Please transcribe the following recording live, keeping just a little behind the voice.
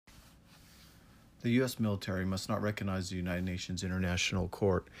The U.S. military must not recognize the United Nations International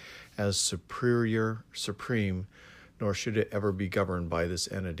Court as supreme, nor should it ever be governed by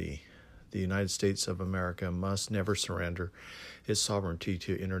this entity. The United States of America must never surrender its sovereignty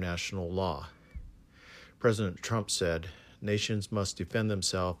to international law. President Trump said, "Nations must defend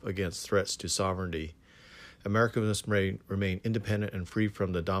themselves against threats to sovereignty. America must remain independent and free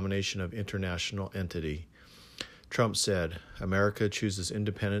from the domination of international entity." Trump said, "America chooses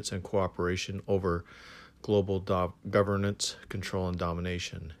independence and cooperation over global governance, control, and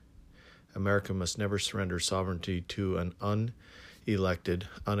domination. America must never surrender sovereignty to an unelected,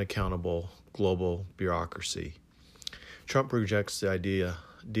 unaccountable global bureaucracy." Trump rejects the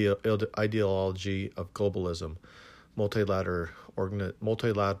ideology of globalism. Multilateral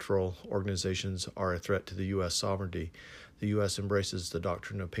organizations are a threat to the U.S. sovereignty. The U.S. embraces the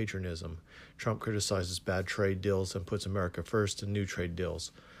doctrine of patronage. Trump criticizes bad trade deals and puts America first in new trade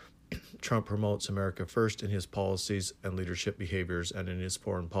deals. Trump promotes America first in his policies and leadership behaviors and in his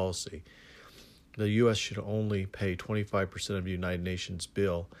foreign policy. The U.S. should only pay 25% of the United Nations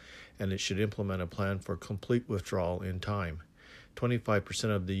bill, and it should implement a plan for complete withdrawal in time.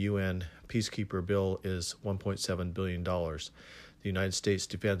 25% of the UN peacekeeper bill is $1.7 billion. The United States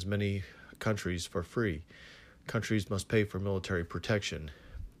defends many countries for free. Countries must pay for military protection.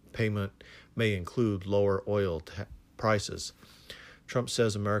 Payment may include lower oil prices. Trump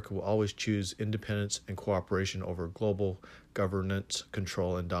says America will always choose independence and cooperation over global governance,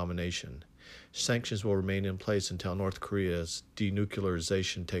 control, and domination. Sanctions will remain in place until North Korea's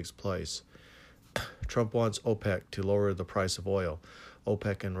denuclearization takes place. Trump wants OPEC to lower the price of oil.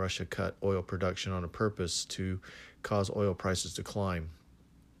 OPEC and Russia cut oil production on a purpose to cause oil prices to climb.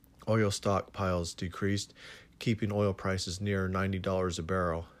 Oil stockpiles decreased, keeping oil prices near $90 a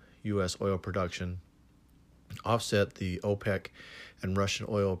barrel. U.S. oil production offset the OPEC and Russian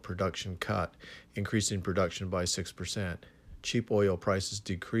oil production cut, increasing production by 6%. Cheap oil prices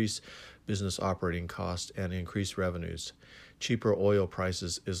decrease business operating costs and increase revenues. Cheaper oil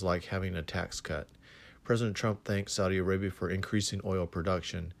prices is like having a tax cut. President Trump thanked Saudi Arabia for increasing oil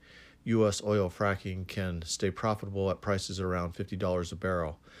production. U.S. oil fracking can stay profitable at prices around $50 a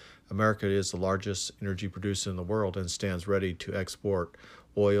barrel. America is the largest energy producer in the world and stands ready to export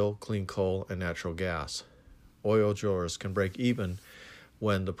oil, clean coal, and natural gas. Oil drillers can break even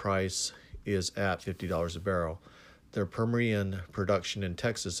when the price is at $50 a barrel. Their Permian production in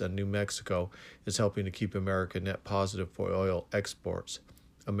Texas and New Mexico is helping to keep America net positive for oil exports.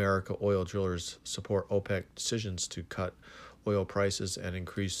 America oil drillers support OPEC decisions to cut oil prices and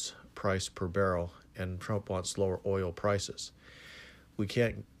increase price per barrel, and Trump wants lower oil prices. "We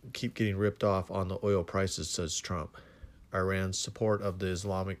can't keep getting ripped off on the oil prices," says Trump. Iran's support of the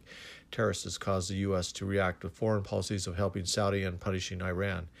Islamic terrorists has caused the U.S. to react with foreign policies of helping Saudi and punishing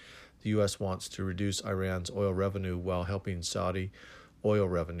Iran. The U.S. wants to reduce Iran's oil revenue while helping Saudi oil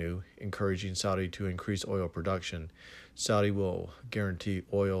revenue, encouraging Saudi to increase oil production. Saudi will guarantee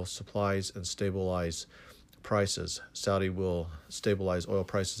oil supplies and stabilize prices. Saudi will stabilize oil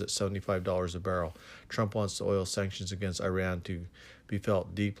prices at $75 a barrel. Trump wants the oil sanctions against Iran to be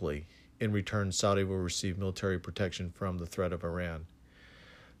felt deeply. In return, Saudi will receive military protection from the threat of Iran.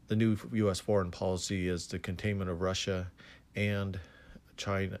 The new U.S. foreign policy is the containment of Russia and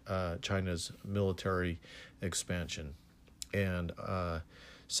China's military expansion. And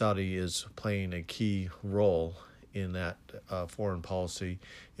Saudi is playing a key role in that foreign policy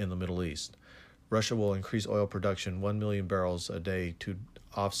in the Middle East. Russia will increase oil production 1 million barrels a day to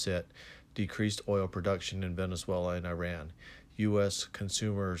offset decreased oil production in Venezuela and Iran. U.S.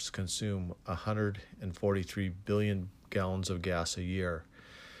 consumers consume 143 billion gallons of gas a year.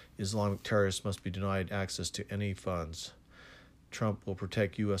 Islamic terrorists must be denied access to any funds. Trump will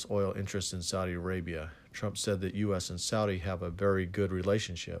protect U.S. oil interests in Saudi Arabia. Trump said that U.S. and Saudi have a very good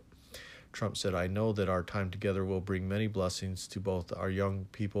relationship. Trump said, "I know that our time together will bring many blessings to both our young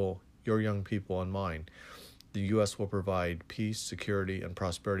people, your young people, and mine. The U.S. will provide peace, security, and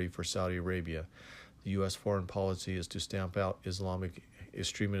prosperity for Saudi Arabia. The U.S. foreign policy is to stamp out Islamic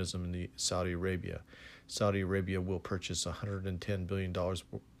extremism in Saudi Arabia. Saudi Arabia will purchase $110 billion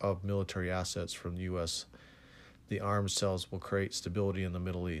of military assets from the U.S. The arms sales will create stability in the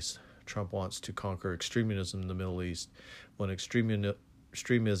Middle East. Trump wants to conquer extremism in the Middle East. When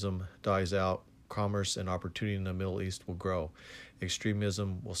extremism dies out, commerce and opportunity in the Middle East will grow.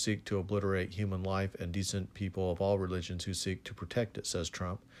 Extremism will seek to obliterate human life and decent people of all religions who seek to protect it," says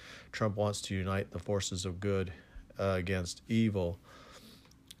Trump. Trump wants to unite the forces of good against evil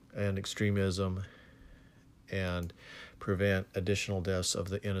and extremism and prevent additional deaths of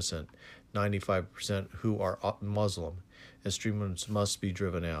the innocent. 95% who are Muslim. Extremism must be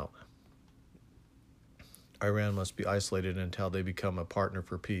driven out. Iran must be isolated until they become a partner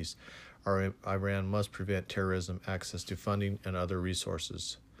for peace. Iran must prevent terrorism, access to funding, and other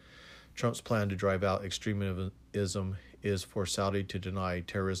resources. Trump's plan to drive out extremism is for Saudi to deny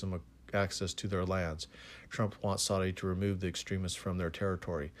terrorism access to their lands. Trump wants Saudi to remove the extremists from their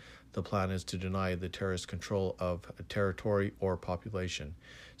territory. The plan is to deny the terrorist control of a territory or population.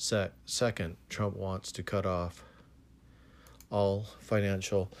 Second, Trump wants to cut off all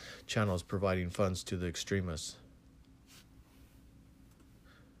financial channels providing funds to the extremists.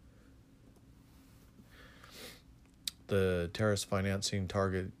 The terrorist financing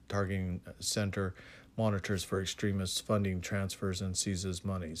targeting center monitors for extremists' funding transfers and seizes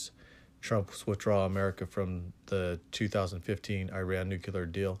monies. Trump's withdraw America from the 2015 Iran nuclear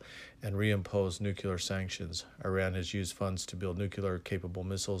deal and reimpose nuclear sanctions. Iran has used funds to build nuclear-capable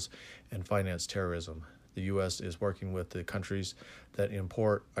missiles and finance terrorism. The U.S. is working with the countries that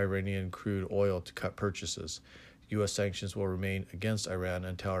import Iranian crude oil to cut purchases. U.S. sanctions will remain against Iran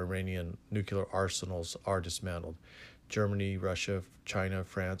until Iranian nuclear arsenals are dismantled. Germany, Russia, China,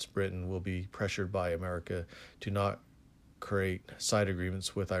 France, Britain will be pressured by America to not create side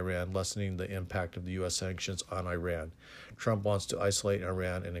agreements with Iran, lessening the impact of the U.S. sanctions on Iran. Trump wants to isolate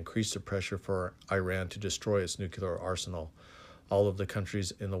Iran and increase the pressure for Iran to destroy its nuclear arsenal. All of the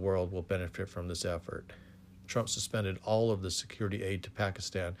countries in the world will benefit from this effort. Trump suspended all of the security aid to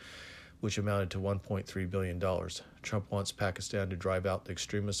Pakistan, which amounted to $1.3 billion. Trump wants Pakistan to drive out the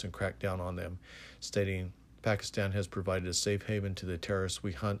extremists and crack down on them, stating, Pakistan has provided a safe haven to the terrorists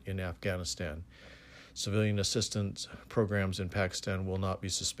we hunt in Afghanistan. Civilian assistance programs in Pakistan will not be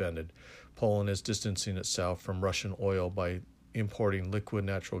suspended. Poland is distancing itself from Russian oil by importing liquid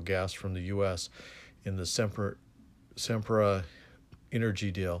natural gas from the U.S. in the Sempra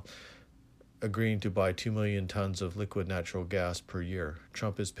energy deal, agreeing to buy 2 million tons of liquid natural gas per year.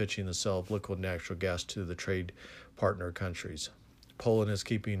 Trump is pitching the sale of liquid natural gas to the trade partner countries. Poland is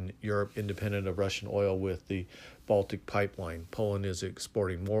keeping Europe independent of Russian oil with the Baltic pipeline. Poland is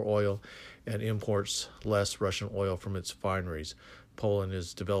exporting more oil and imports less Russian oil from its refineries. Poland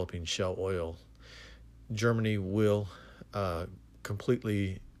is developing shale oil. Germany will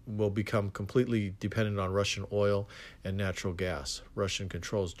become completely dependent on Russian oil and natural gas. Russia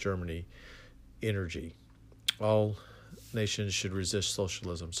controls Germany energy. All nations should resist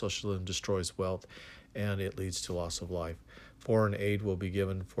socialism. Socialism destroys wealth and it leads to loss of life. Foreign aid will be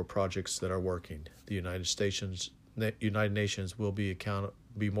given for projects that are working. The United Nations will be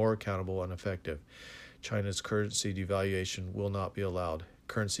more accountable and effective. China's currency devaluation will not be allowed.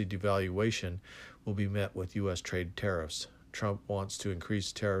 Currency devaluation will be met with U.S. trade tariffs. Trump wants to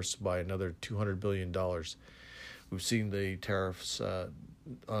increase tariffs by another $200 billion. We've seen the tariffs.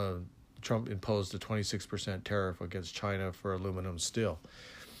 Trump imposed a 26% tariff against China for aluminum steel.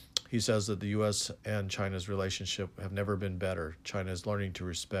 He says that the U.S. and China's relationship have never been better. China is learning to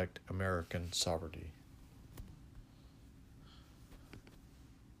respect American sovereignty.